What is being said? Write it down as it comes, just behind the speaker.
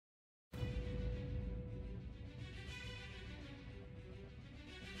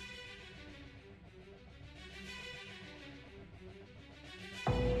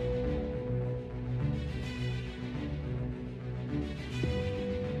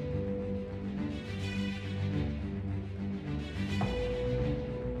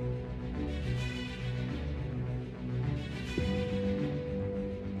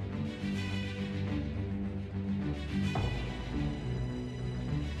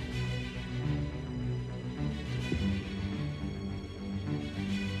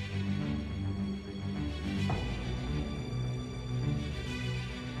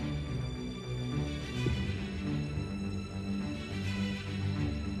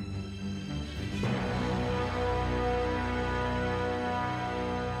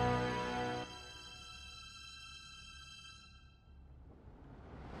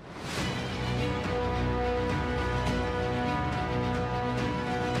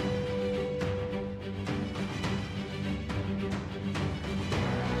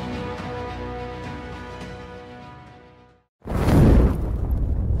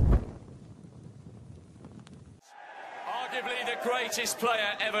greatest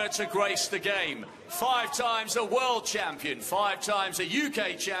player ever to grace the game. 5 times a world champion, 5 times a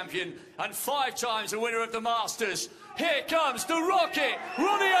UK champion, and 5 times a winner of the Masters. Here comes the Rocket,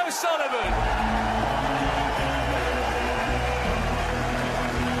 Ronnie O'Sullivan.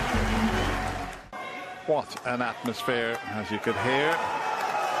 What an atmosphere, as you could hear,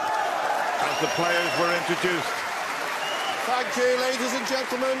 as the players were introduced. Thank you, ladies and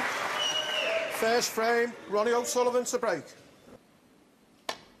gentlemen. First frame, Ronnie O'Sullivan to break.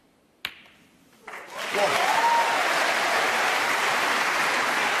 1.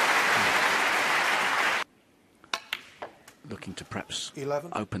 Looking to perhaps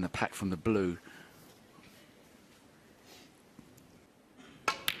 11. Open the pack from the blue.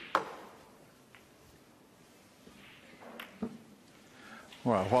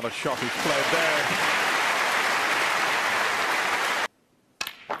 Well, what a shot he's played there.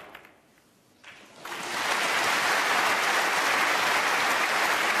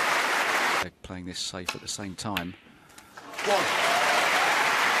 They're playing this safe at the same time. 1.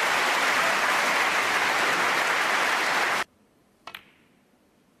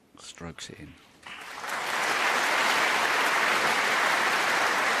 Strokes it in.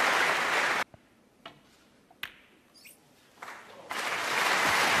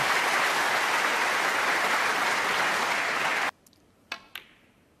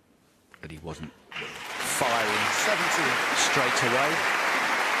 But he wasn't firing 17. straight away.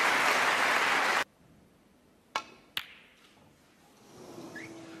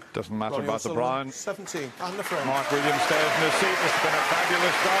 Doesn't matter Ronnie about the O'Sullivan, brown. 17 and the frame. Mark Williams stays in his seat. It's been a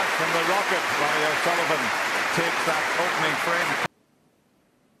fabulous start from the Rocket. Ronnie O'Sullivan takes that opening frame.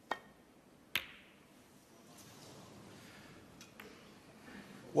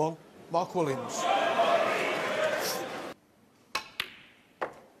 One, Mark Williams.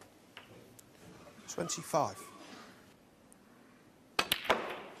 25.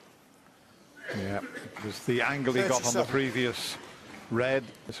 Yeah, it was the angle he got on the 37. previous red.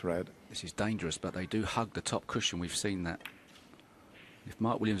 This red. This is dangerous, but they do hug the top cushion. We've seen that. If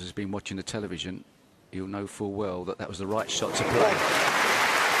Mark Williams has been watching the television, he'll know full well that that was the right shot to play.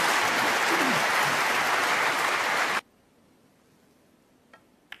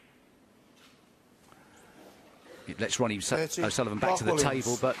 It lets Ronnie O'Sullivan back to the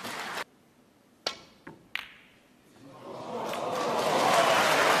table, but...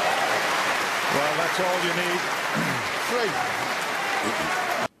 Well, that's all you need.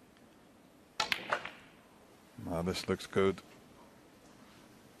 3. Well, this looks good.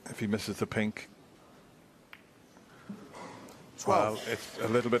 If he misses the pink. 12. Well, it's a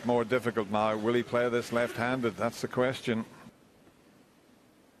little bit more difficult now. Will he play this left-handed? That's the question.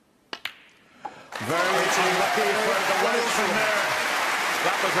 Very unlucky for the Welshman there.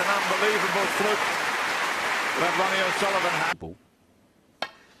 That was an unbelievable fluke that Ronnie O'Sullivan had.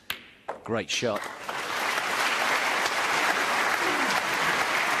 Great shot.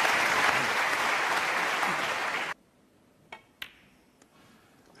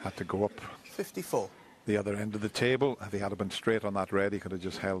 Had to go up 54. the other end of the table. If he had been straight on that red, he could have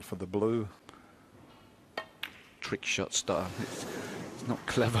just held for the blue. Trick shot style. It's not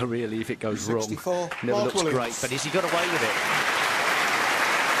clever, really, if it goes 64. wrong. Never Mark looks Williams. great, but has he got away with it?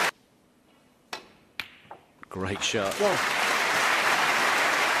 Great shot. 1.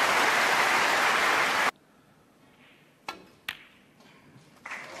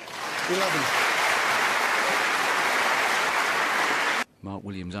 Mark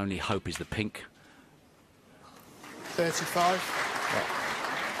Williams' only hope is the pink. 35.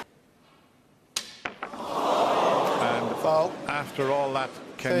 And Foul. after all that,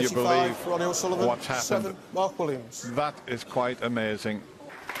 can 35, you believe Ronnie O'Sullivan. what's happened? 7, Mark Williams. That is quite amazing.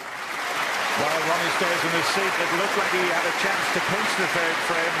 While Ronnie stays in his seat, it looked like he had a chance to pinch the third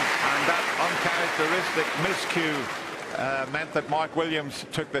frame, and that uncharacteristic miscue meant that Mark Williams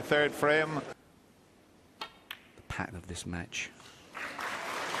took the third frame. The pattern of this match.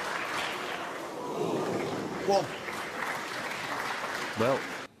 1. Well,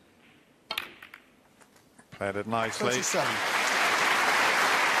 Played it nicely. 27.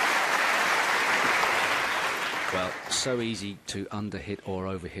 well, so easy to underhit or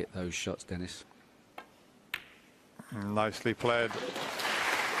overhit those shots, Dennis. Nicely played.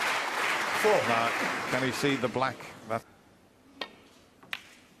 4. Now, can he see the black? That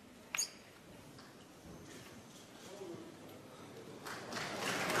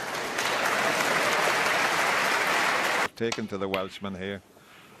taken to the Welshman here.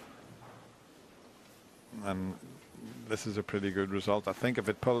 And this is a pretty good result. I think if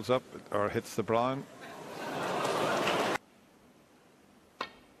it pulls up or hits the brown.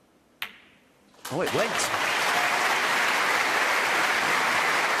 Oh, it went.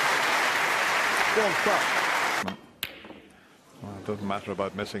 One back. Well, it doesn't matter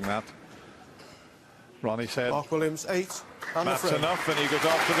about missing that. Ronnie said, Mark Williams, 8. And that's the frame. enough, and he goes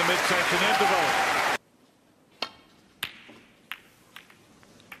off to the mid-section interval.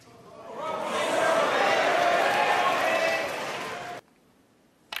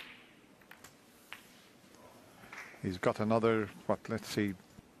 He's got another, what, let's see.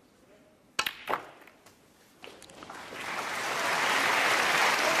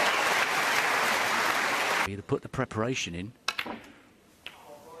 Either put the preparation in.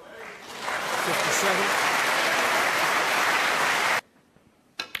 57.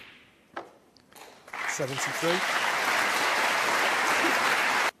 73. 81.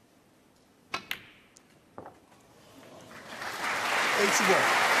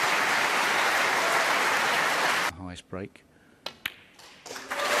 Highest break.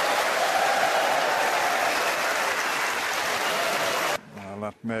 Well,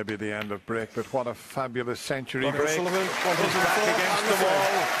 that may be the end of break, but what a fabulous century Ronnie break. O'Sullivan, He's back against the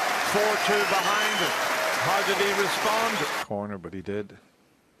wall. 4-2 behind. How did he respond? Corner, but he did.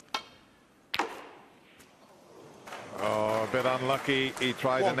 Oh, a bit unlucky. He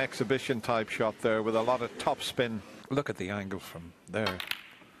tried an exhibition type shot there with a lot of top spin. Look at the angle from there.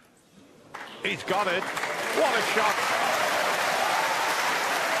 He's got it. What a shot.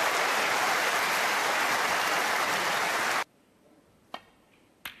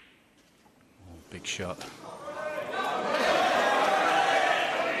 Big shot.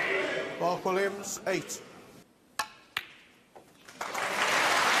 Mark Williams, 8.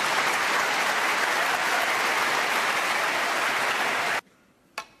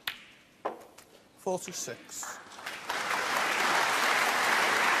 .46.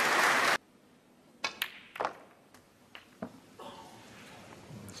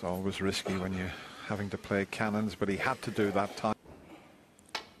 It's always risky when you're having to play cannons, but he had to do that time.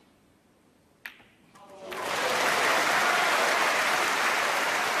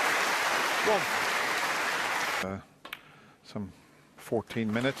 Some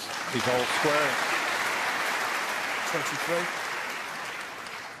 14 minutes. He's all square. 23.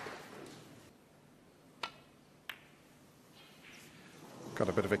 Got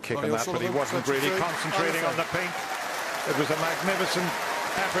a bit of a kick Ronnie on that, but he O'Sullivan, wasn't really 23. concentrating on the pink. It was a magnificent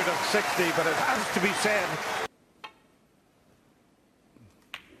effort of 60, but it has to be said.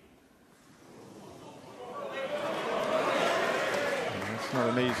 It's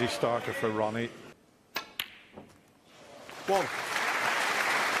not an easy starter for Ronnie. 1.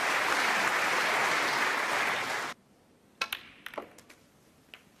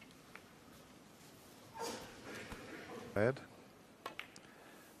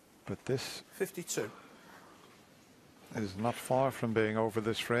 But this 52. is not far from being over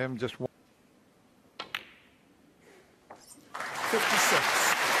this frame. Just one.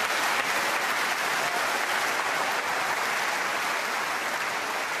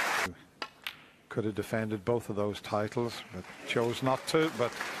 56. Could have defended both of those titles, but chose not to.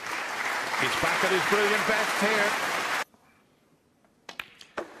 But he's back at his brilliant best here.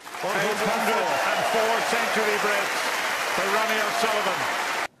 804 century breaks for Ronnie O'Sullivan.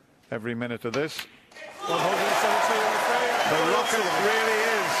 Every minute of this. 117 on the frame. The rocket really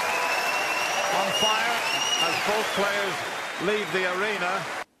is on fire as both players leave the arena.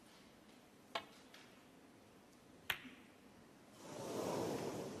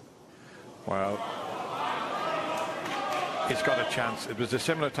 Well, he's got a chance. It was a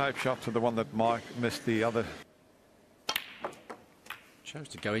similar type shot to the one that Mark missed the other. Chose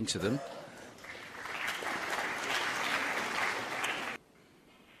to go into them.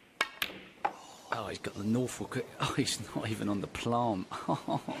 Oh, he's got the Norfolk. Oh, he's not even on the plant.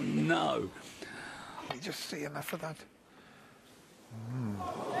 Oh, no. Did you just see enough of that?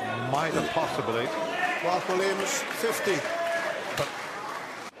 Might have possibly. Mark Williams, 50. But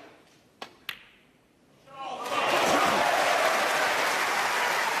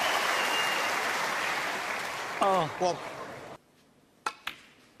Oh. 1.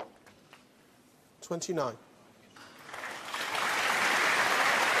 29.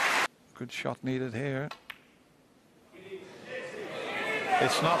 good shot needed here.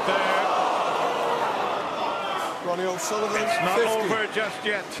 It's not there. Ronnie O'Sullivan. It's not 50. over just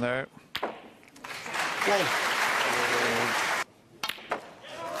yet. No. 1.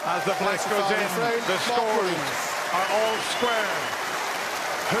 As the black goes in, the scores are all square.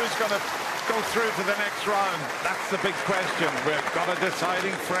 Who's going to go through to the next round? That's the big question. We've got a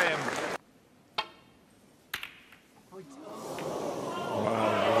deciding frame.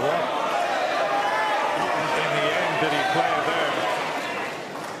 In the end, did he play there?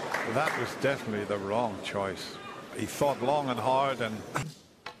 That was definitely the wrong choice. He thought long and hard, and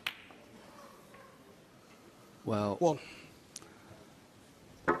Well, 1.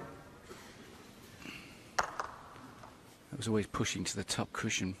 It was always pushing to the top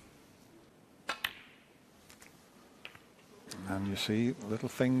cushion. And you see little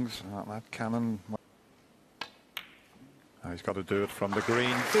things like that cannon. Now he's got to do it from the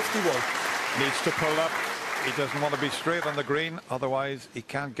green. 51. Needs to pull up. He doesn't want to be straight on the green, otherwise he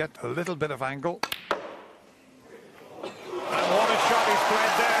can't get a little bit of angle. And what a shot he's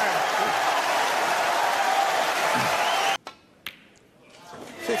played there.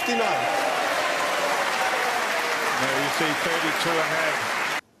 59. There you see 32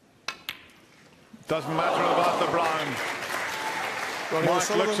 ahead. Doesn't matter about the brown. Ronnie Mark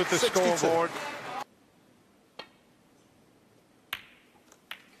O'Sullivan, looks at the 62. scoreboard.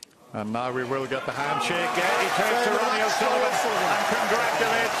 And now we will get the handshake. Yeah, he turns to Ronnie O'Sullivan and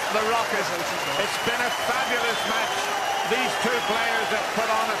congratulates the Rocket. It's been a fabulous match. These two players have put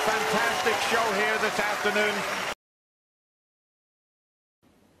on a fantastic show here this afternoon.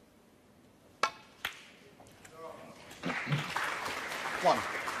 One.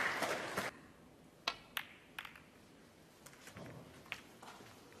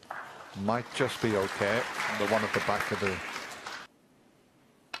 Might just be okay. The one at the back of the...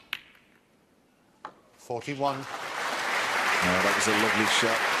 41. That was a lovely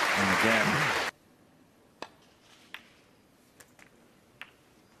shot. And again.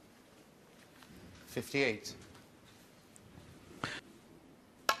 58.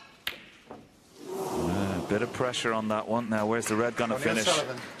 A bit of pressure on that one. Now, where's the red going to Ronnie finish?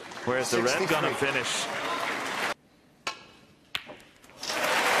 O'Sullivan, Where's the red 63. going to finish?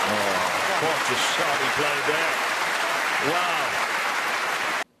 Oh, what a shot he played there. Wow.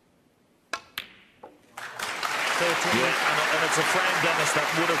 13. Yeah, and it's a frame, Dennis, that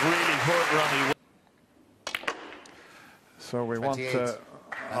would have really hurt Ronnie. So we want 28. a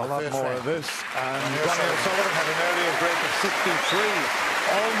lot First more frame. of this. And Ronnie Ronnie O'Sullivan had an earlier break of 63.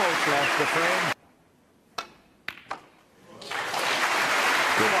 Almost lost the frame.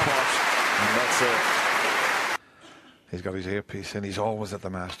 Good pot. And that's it. He's got his earpiece in. He's always at the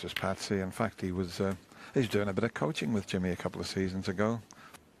Masters, Patsy. In fact, he was he's doing a bit of coaching with Jimmy a couple of seasons ago.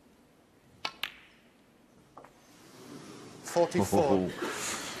 44. Oh,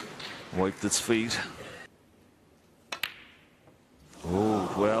 wiped its feet. Oh,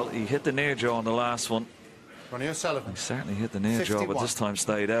 well, he hit the near jaw on the last one. Ronnie O'Sullivan. He certainly hit the near jaw, but 51. this time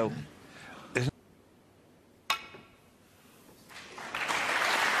stayed out.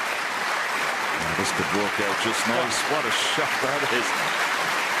 This could work out just nice. What a shot that is.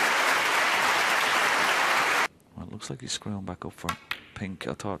 Well, it looks like he's screwing back up for pink.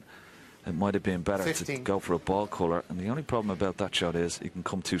 I thought it might have been better 15. to go for a ball colour. And the only problem about that shot is he can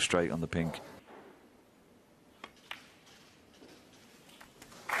come too straight on the pink.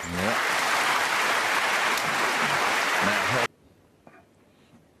 Yeah. Now,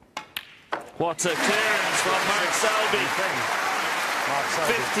 what a clearance from Mark Selby.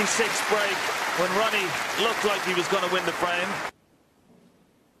 56 break when Ronnie looked like he was going to win the frame.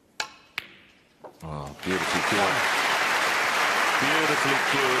 Oh, beautifully cued. Beautifully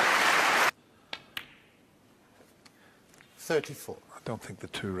cued. 34. I don't think the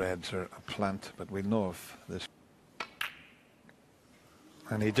two reds are a plant, but we know of this.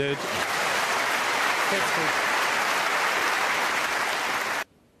 And he did. 50.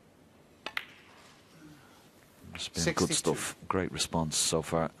 It's been good 62. stuff. Great response so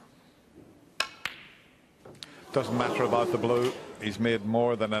far. Doesn't matter about the blue. He's made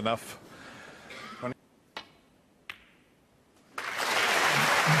more than enough. One.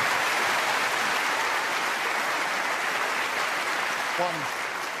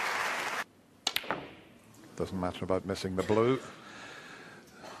 Doesn't matter about missing the blue.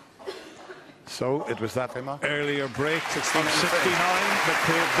 So it was that earlier break of 69 that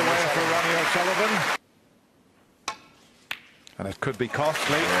paved the way for Ronnie O'Sullivan. And it could be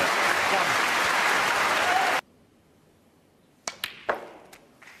costly.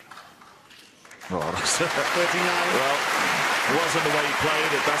 Oh, that's 39. well, it wasn't the way he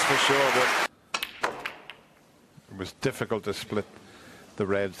played it, that's for sure. But It was difficult to split the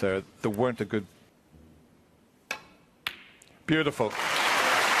reds there. There weren't a good... Beautiful.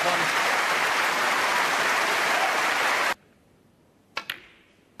 One.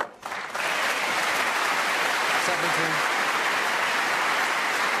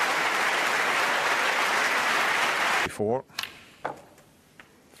 Before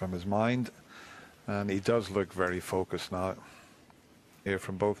from his mind, and he does look very focused now here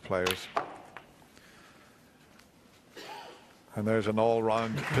from both players. And there's an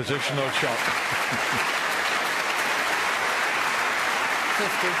all-round positional shot.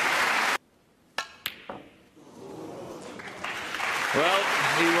 50. Well,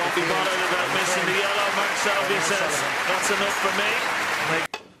 he won't be bothered about missing the yellow. Mark Selby says, that's enough for me.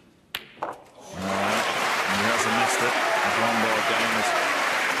 He hasn't missed it. His one-ball game has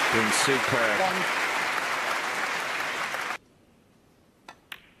been superb.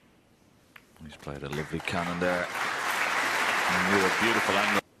 He's played a lovely cannon there. And with a beautiful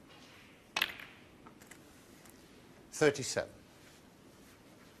angle. 37.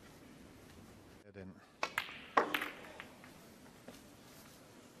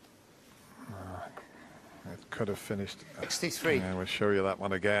 It could have finished. 63. Yeah, we'll show you that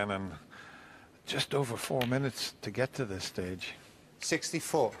one again. And just over 4 minutes to get to this stage.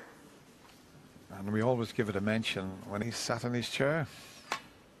 64. And we always give it a mention when he's sat in his chair.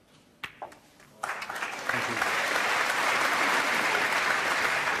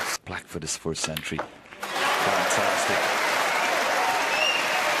 Black for this first century. Fantastic.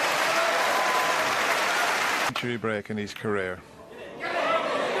 Century break in his career.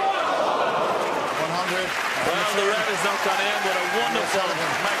 100. Well, the red has not gone in, but a wonderful,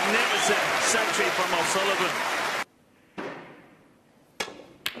 magnificent century from O'Sullivan.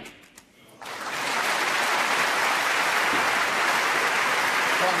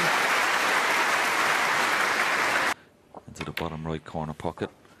 Into the bottom right corner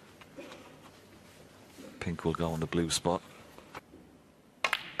pocket. Pink will go in the blue spot.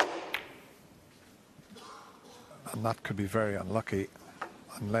 And that could be very unlucky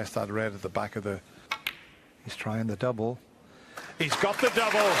unless that red at the back of the... He's trying the double. He's got the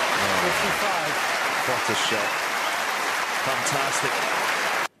double. 55. What a shot. Fantastic.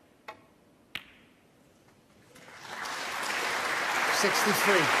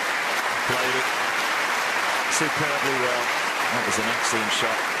 63. Played it superbly well. That was an excellent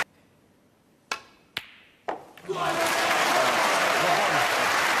shot.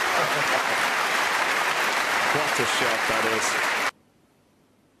 What a shot that is.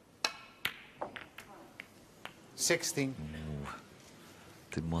 16. Ooh.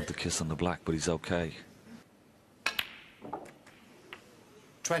 Didn't want the kiss on the black, but he's okay.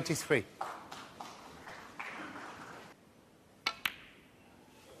 23.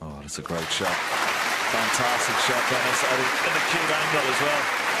 Oh, that's a great shot. Fantastic shot, Dennis. At an acute angle as well.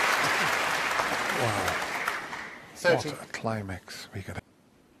 Wow. 30. What a climax we could have.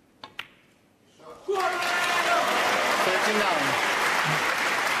 39.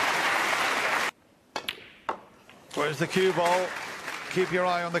 Where's the cue ball? Keep your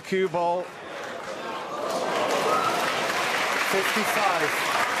eye on the cue ball.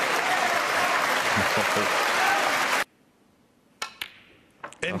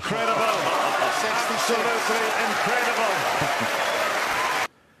 55. Incredible. Absolutely incredible.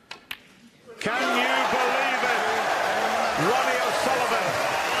 Can you believe it? Ronnie O'Sullivan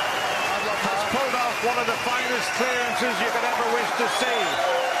has pulled off one of the finest clearances you could ever wish to see.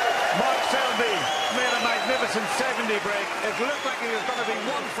 Mike Selby made a magnificent 70 break. It looked like he was going to be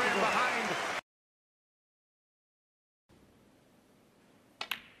one frame behind.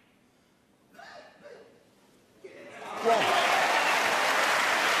 One.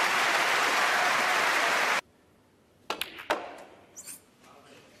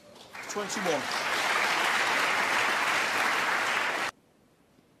 21.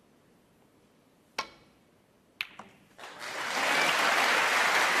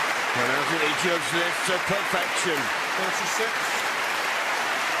 And hasn't he judged this to perfection? 36.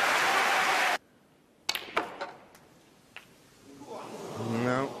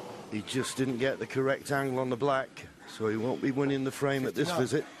 No, he just didn't get the correct angle on the black, so he won't be winning the frame 59. at this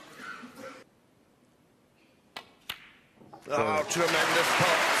visit. Oh, tremendous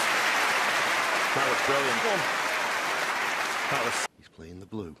pot. That was brilliant. He's playing the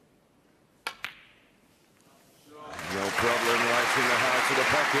blue. No problem, right in the heart of the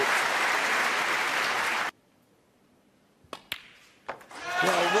pocket.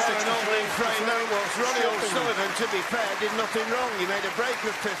 Well, what an opening frame that was. Ronnie O'Sullivan, to be fair, did nothing wrong. He made a break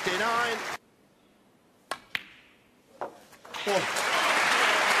of 59.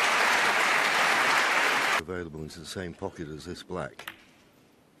 Available into the same pocket as this black.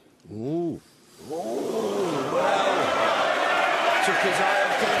 Ooh. Well. Took his eye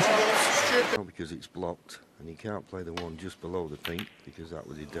off the ball. Not because it's blocked, and he can't play the one just below the pink, because that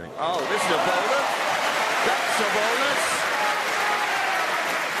would be dangerous. Oh, this is a bonus. That's a bonus.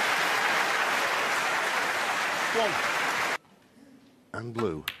 One. And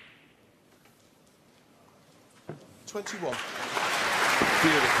blue. 21.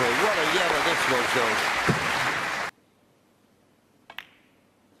 Beautiful. What a yellow this was, though.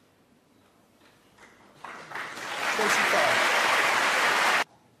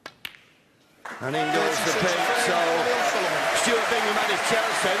 And in goes the pink, so Stuart Bingham had his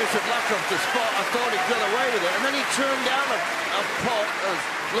chance there. It's a black off the spot. I thought he'd got away with it. And then he turned down a pot that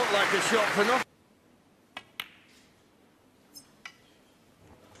looked like a shot for nothing.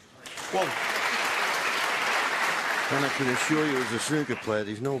 One. And I can assure you as a snooker player,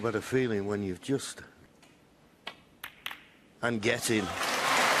 there's no better feeling when you've just... And getting.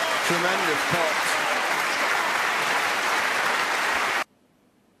 Tremendous pot.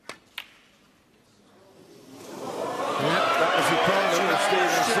 He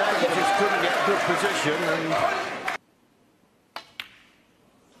just couldn't get a good position and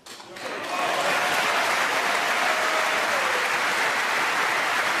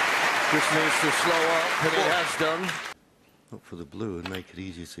just needs to slow up, and he has done. Look for the blue and make it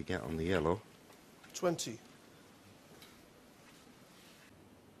easier to get on the yellow. 20.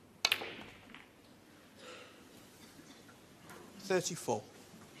 $34.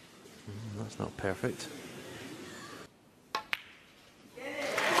 That's not perfect.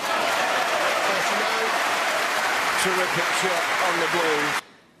 Terrific shot on the blues.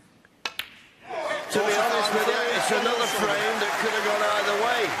 To be honest with you, it's another frame that could have gone either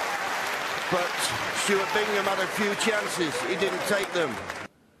way. But Stuart Bingham had a few chances. He didn't take them.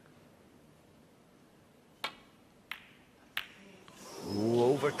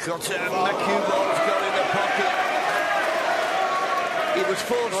 Ooh, overcut it, and the cue ball's got in the pocket. He was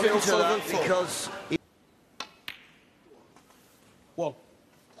forced into that because... One.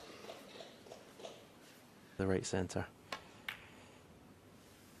 The right centre.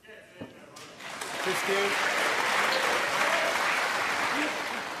 15.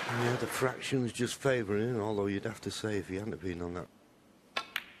 Yeah, the fraction's just favouring him, although you'd have to say if he hadn't been on that.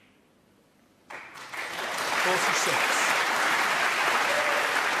 46.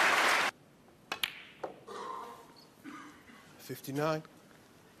 $59.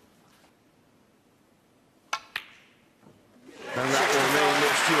 And that will mean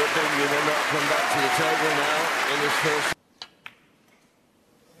that Stuart Bingham will not come back to the table now in this first.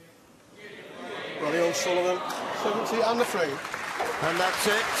 Ronnie O'Sullivan, 70 and the frame. And that's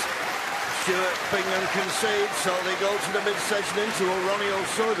it. Stuart Bingham concedes, so they go to the mid-session interval. Ronnie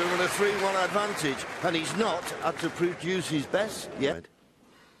O'Sullivan with a 3-1 advantage. And he's not had to produce his best yet.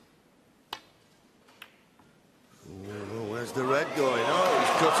 Oh, where's the red going? Oh,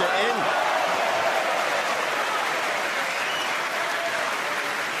 he's cut it in.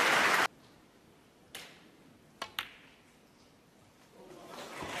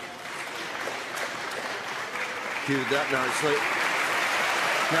 Cued that nicely.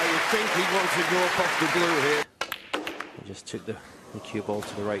 Now you'd think he'd want to go up off the blue here. He just took the cue ball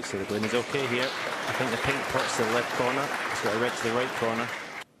to the right side of the green. He's okay here. I think the pink pot's to the left corner. He's got a red to the right corner.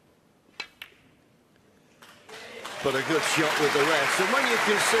 But a good shot with the rest. And when you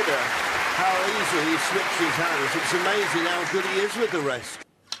consider how easily he switches hands, it's amazing how good he is with the rest.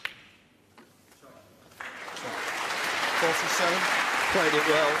 47. Played it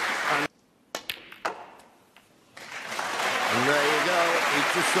well. And there you go. He's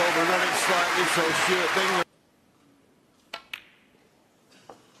just overrun it slightly, so Stuart Bingham.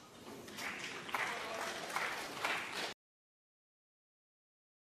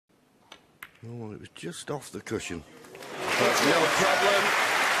 Oh, it was just off the cushion. But no problem.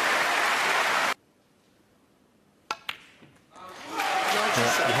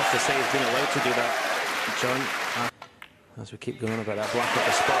 You have to say he's been allowed to do that, John. As we keep going about that black at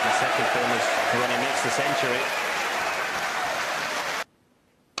the spot, the second frame is when he makes the century.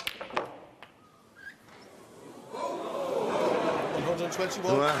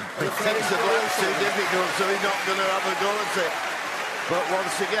 121. Well, he thinks the black's too difficult, so he's not going to have a go at it. But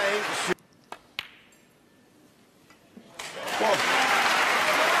once again...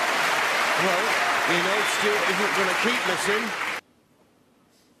 Well, you know, Stuart isn't going to keep missing.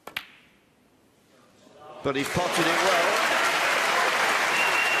 But he's potted it well.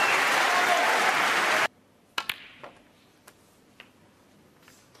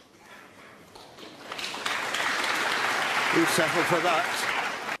 He'll settle for that.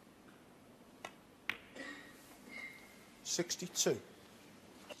 62.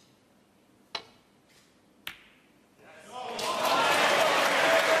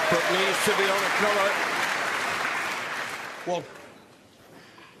 But needs to be on a colour. One.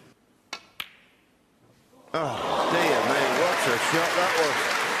 Oh, dear me, what a shot that was.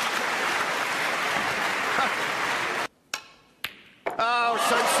 Oh,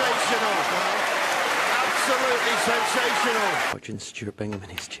 sensational. Absolutely sensational. Watching Stuart Bingham in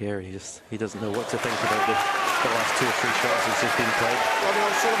his chair, he doesn't know what to think about the last 2 or 3 shots that's just been played. Ronnie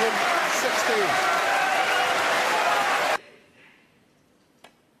O'Sullivan, 16.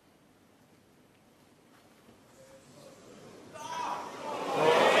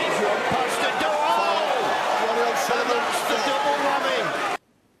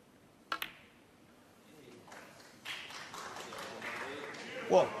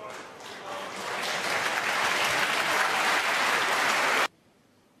 1.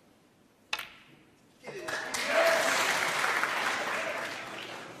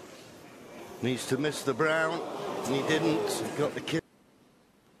 Needs to miss the brown, and he didn't. Got the kick.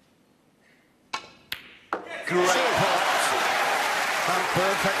 Great pot. And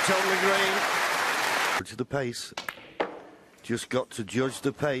perfect on the green. Judge the pace. Just got to judge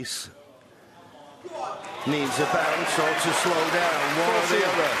the pace. Needs a bounce or to slow down, one or the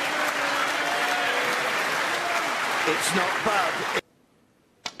other. It's not bad.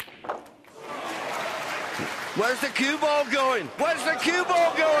 Where's the cue ball going? Where's the cue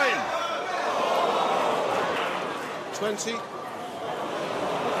ball going? 20. It's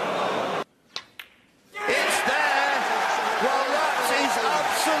there. Well, that is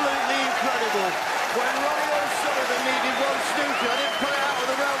absolutely incredible. When Ronnie O'Sullivan needed one snooker, I didn't put it out of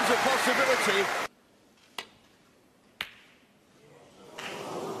the realms of possibility.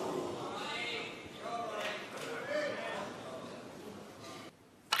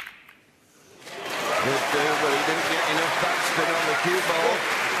 Would do, but he didn't get enough backspin on the cue ball.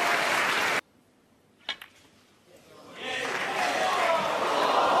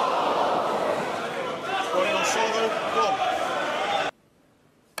 Ronnie O'Sullivan, 1.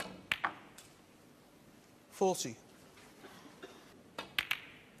 40.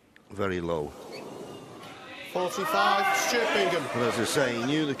 Very low. 45, Stuart Bingham. Well, as I say, he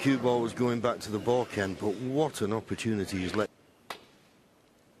knew the cue ball was going back to the baulk end, but what an opportunity he's let.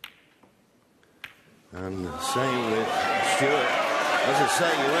 And same with Stuart. As I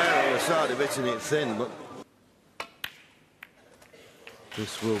say, you err on the side of hitting it thin, but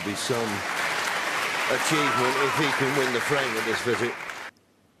this will be some achievement if he can win the frame at this visit.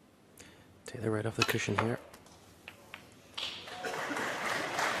 Take the right off the cushion here.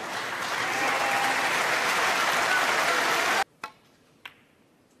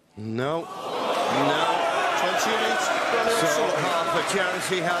 No, no. 28, Ronnie So O'Sullivan. half a chance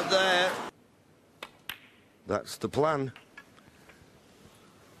he had there. That's the plan.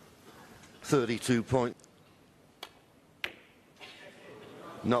 32 point.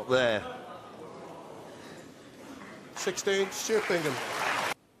 Not there. 16, Stuart Bingham.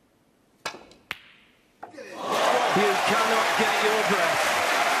 You cannot get your breath.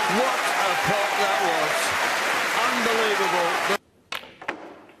 What a pot that was. Unbelievable.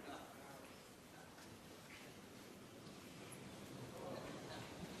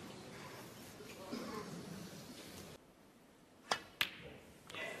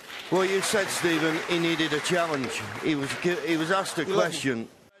 Well, you said, Stephen, he needed a challenge. He was asked a question.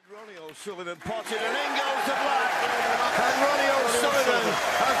 Ronnie O'Sullivan potted, and in goes the black. And Ronnie O'Sullivan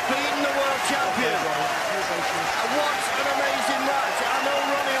has beaten the world champion. What an amazing match. I know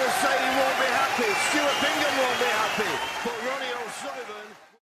Ronnie will say he won't be happy. Stuart Bingham won't be happy. But Ronnie O'Sullivan...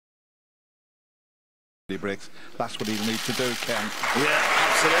 He breaks. That's what he'll need to do, Ken. Yeah,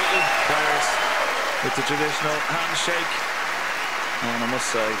 absolutely. Players with the traditional handshake. And I must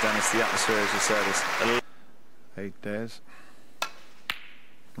say, Dennis, the atmosphere, as you said, is 8 days.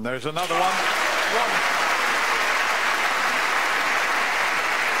 And there's another one.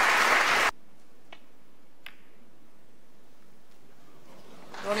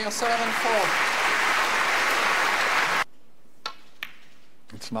 Ronnie O'Sullivan, 4.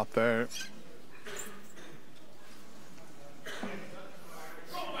 It's not there.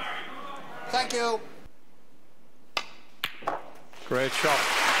 Thank you. Great shot.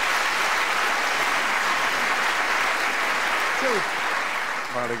 2.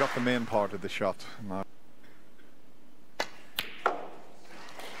 Well, they got the main part of the shot. Now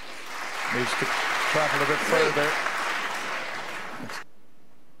needs to travel a bit further.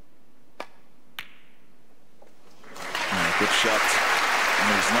 good shot. And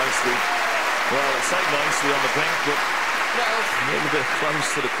he's nicely, well, I say nicely on the pink, but a little bit close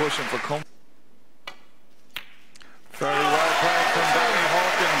to the cushion for comfort. Very well played from Barry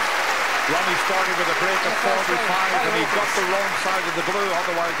Hawkins. Ronnie started with a break of 45 and he got the wrong side of the blue,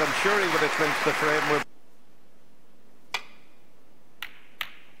 otherwise I'm sure he would have clinched the frame with...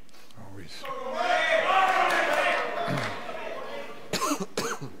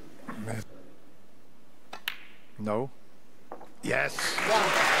 No. Yes.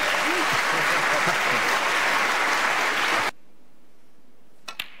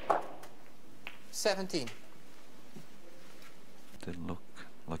 17. Didn't look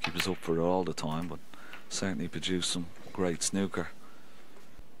like he was up for it all the time, but certainly produced some great snooker.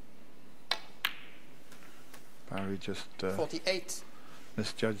 Barry just 48.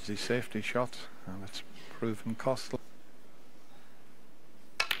 misjudged his safety shot and it's proven costly.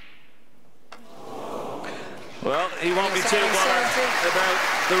 Well, he won't be too bothered about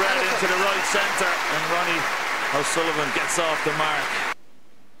the red into the right centre, and Ronnie O'Sullivan gets off the mark.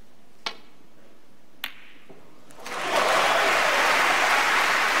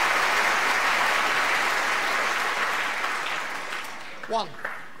 One.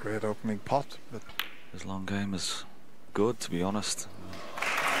 Great opening pot, but His long game is good, to be honest.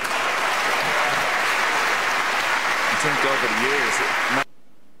 I think over the years,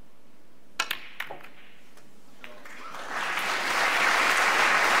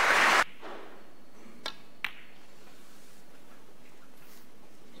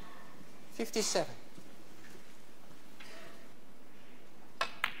 $57.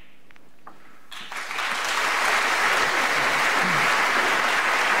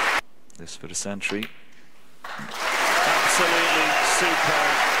 this for the century. Absolutely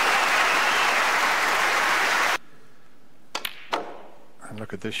superb. and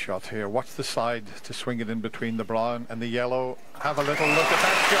look at this shot here. Watch the side to swing it in between the brown and the yellow. Have a little look at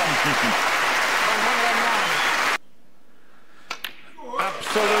that shot.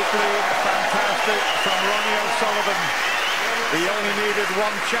 Absolutely fantastic from Ronnie O'Sullivan. He only needed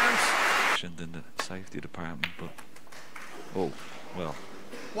one chance. In the safety department, but oh well.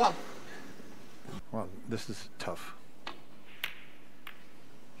 One. Well, this is tough.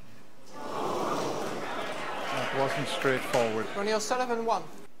 That wasn't straightforward. Ronnie O'Sullivan, one.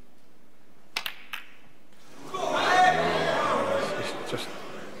 It's just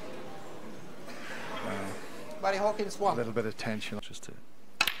Barry Hawkins, a one. little bit of tension. Just to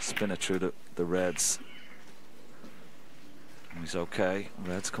spin it through the reds. He's okay.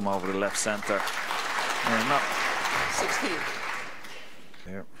 Reds come over the left centre. Not 16.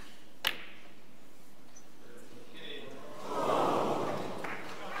 Yeah.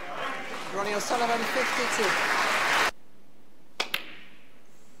 Ronnie O'Sullivan, 52.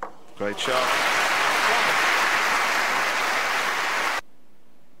 great shot.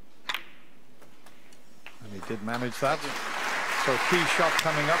 And he did manage that. So key shot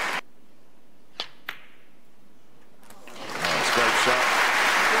coming up. Great shot.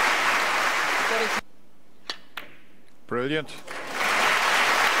 Brilliant.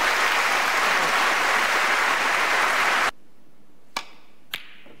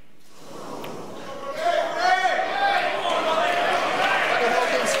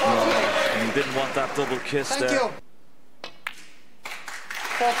 And he didn't want that double kiss Thank there. you.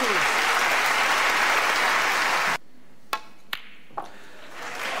 14.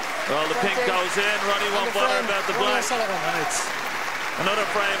 Well, the pink goes in. Ronnie won't bother about the black. And it's another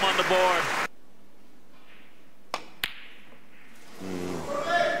frame on the board.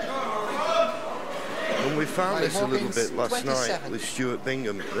 And we found this a little bit last 27. night with Stuart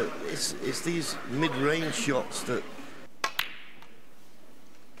Bingham. That it's these mid-range shots that.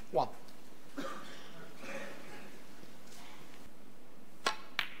 One.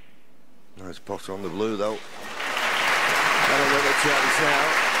 Nice pot on the blue though. Got another chance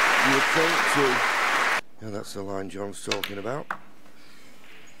now. You would think to. Yeah, that's the line John's talking about.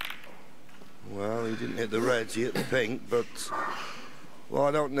 Well, he didn't hit the reds, he hit the pink, but well,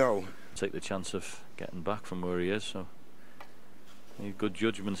 I don't know. Take the chance of getting back from where he is, so need good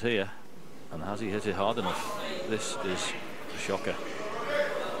judgment here. And has he hit it hard enough? This is a shocker.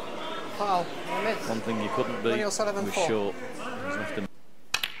 Foul. One thing you couldn't be Ronnie O'Sullivan, was 4. short. He's left him.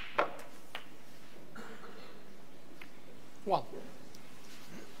 One.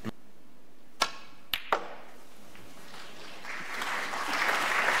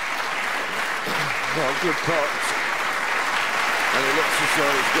 Well, good pot. And it looks as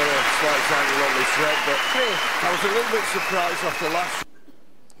though he's got a slight angle on this red, but I was a little bit surprised off the last.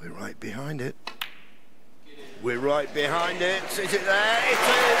 We're right behind it. We're right behind it. Is it there? It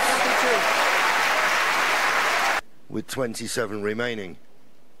is. With 27 remaining.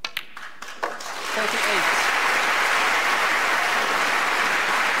 38.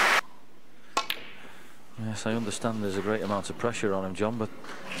 Yes, I understand there's a great amount of pressure on him, John, but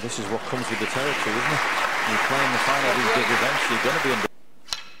this is what comes with the territory, isn't it? You're playing the final of these big events, you're going to be under.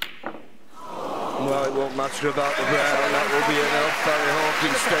 Well, it won't matter about the ground. That will be enough. Barry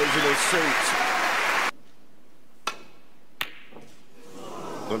Hawkins stays in his seat.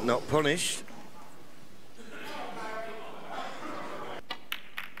 But not punished.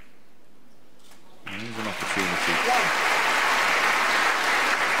 There's an opportunity.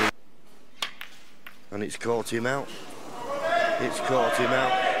 And it's caught him out. It's caught him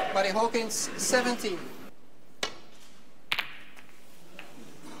out. Barry Hawkins, 17.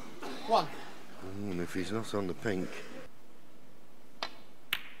 One. And if he's not on the pink.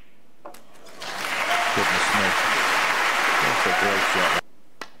 Goodness me. That's a great shot.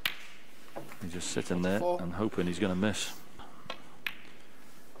 He's just sitting there and hoping he's going to miss.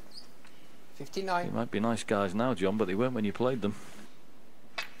 59. They might be nice guys now, John, but they weren't when you played them.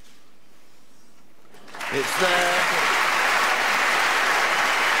 It's there.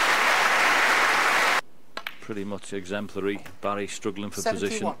 Pretty much exemplary. Barry struggling for 71.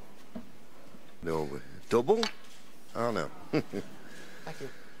 position. No, double? Oh no. Thank you.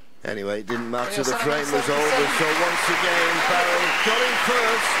 Anyway, it didn't matter, the frame was over, so once again Barry got him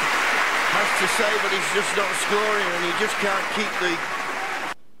first, has to say, but he's just not scoring and he just can't keep the...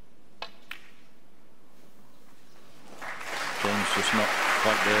 Game's just not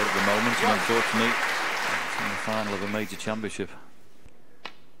quite there at the moment, and unfortunately it's in the final of a major championship.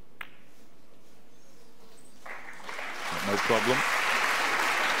 But no problem.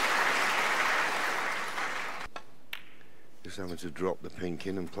 Just having to drop the pink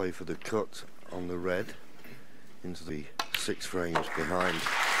in and play for the cut on the red into the 6 frames behind.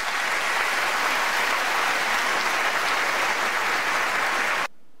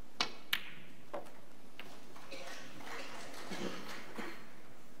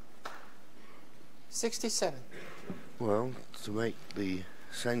 $67. Well, to make the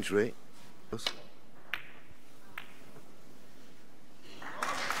century. Thank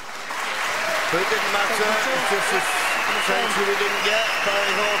But it didn't matter, it's just a century we didn't get.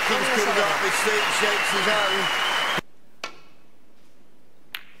 Barry Hawkins comes off his seat, shakes his hand.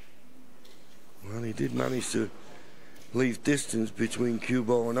 Well, he did manage to leave distance between cue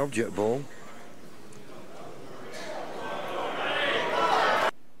ball and object ball.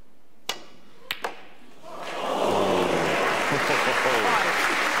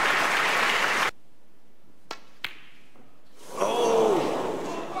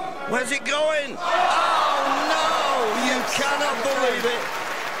 Where's it going? Oh no! You cannot believe it.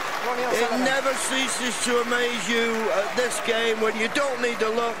 It never ceases to amaze you at this game. When you don't need to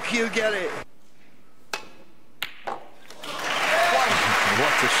look, you get it.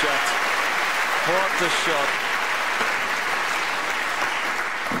 What a shot. What a shot.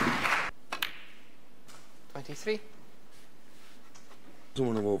 23. Don't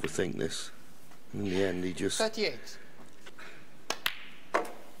want to overthink this. In the end, he just... 38.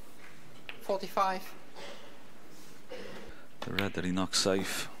 45. The red that he knocked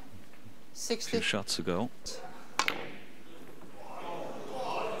safe 60. a few shots ago.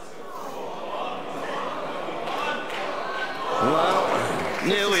 Well,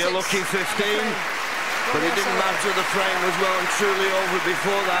 nearly a lucky 15, but it didn't matter. The frame was well and truly over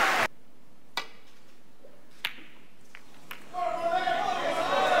before that.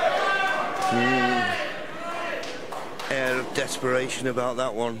 Air of desperation about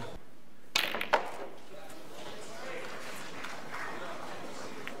that one.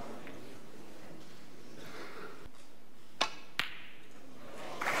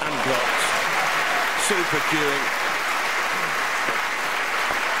 And blocked. Super cueing.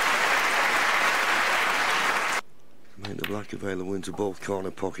 Make the black available into both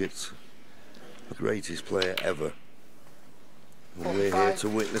corner pockets. The greatest player ever. And we're here to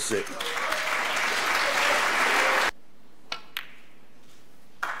witness it.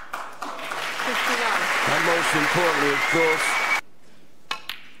 And most importantly, of course,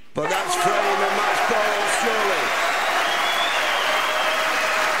 but that's frame and match ball, surely.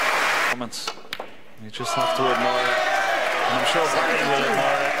 Comments. You just have to admire it. And I'm sure Barry will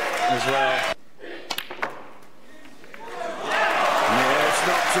admire it as well. Yeah, it's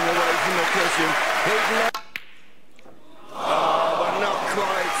knocked him away from the cushion. Oh, but not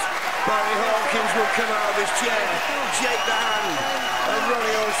quite. Barry Hawkins will come out of his chair, shake the hand of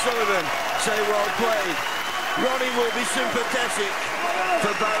Ronnie O'Sullivan, say well played. Ronnie will be sympathetic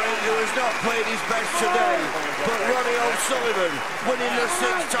for Barry, who has not played his best today, but Ronnie O'Sullivan winning the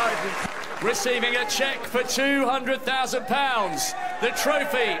 6th title. Receiving a cheque for £200,000, the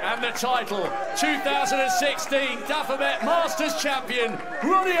trophy and the title. 2016 Dufferbet Masters champion,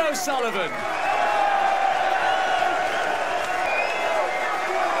 Ronnie O'Sullivan.